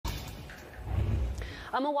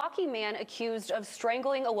A Milwaukee man accused of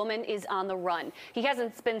strangling a woman is on the run. He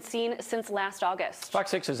hasn't been seen since last August.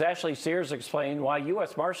 Fox 6's Ashley Sears explained why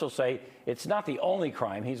U.S. Marshals say it's not the only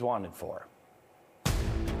crime he's wanted for.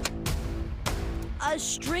 A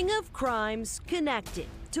string of crimes connected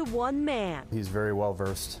to one man. He's very well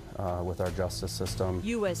versed with our justice system.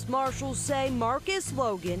 U.S. Marshals say Marcus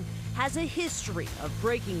Logan has a history of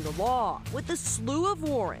breaking the law with a slew of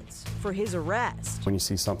warrants for his arrest. When you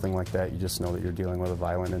see something like that, you just know that you're dealing with a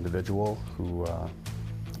violent individual who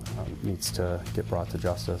needs to get brought to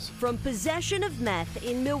justice. From possession of meth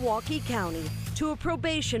in Milwaukee County to a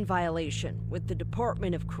probation violation with the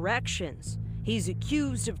Department of Corrections. He's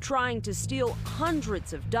accused of trying to steal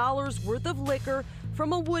hundreds of dollars worth of liquor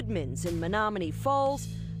from a Woodman's in Menominee Falls,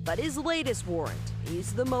 but his latest warrant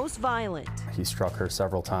is the most violent. He struck her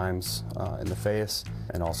several times in the face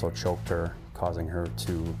and also choked her, causing her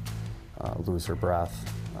to lose her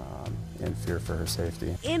breath in fear for her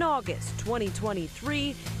safety. In August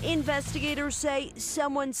 2023, investigators say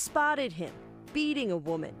someone spotted him beating a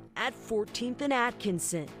woman at 14th and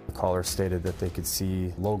Atkinson. The caller stated that they could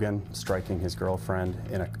see Logan striking his girlfriend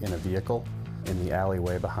in a vehicle in the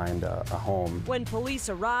alleyway behind a home. When police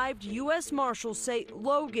arrived, U.S. Marshals say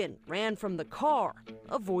Logan ran from the car,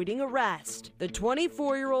 avoiding arrest. The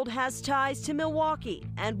 24-year-old has ties to Milwaukee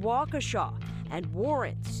and Waukesha and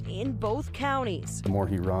warrants in both counties. The more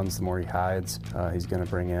he runs, the more he hides. He's going to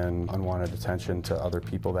bring in unwanted attention to other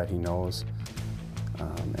people that he knows.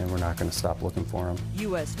 And we're not going to stop looking for him.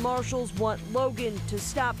 U.S. Marshals want Logan to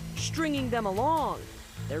stop stringing them along.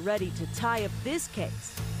 They're ready to tie up this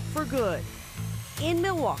case for good. In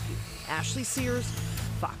Milwaukee, Ashley Sears,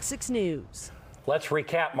 Fox 6 News. Let's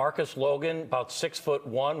recap. Marcus Logan, about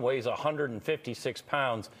 6'1", weighs 156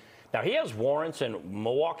 pounds. Now, he has warrants in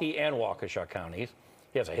Milwaukee and Waukesha counties.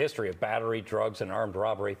 He has a history of battery, drugs, and armed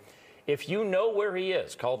robbery. If you know where he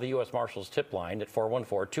is, call the U.S. Marshals tip line at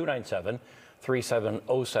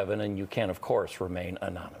 414-297-3707, and you can, of course, remain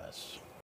anonymous.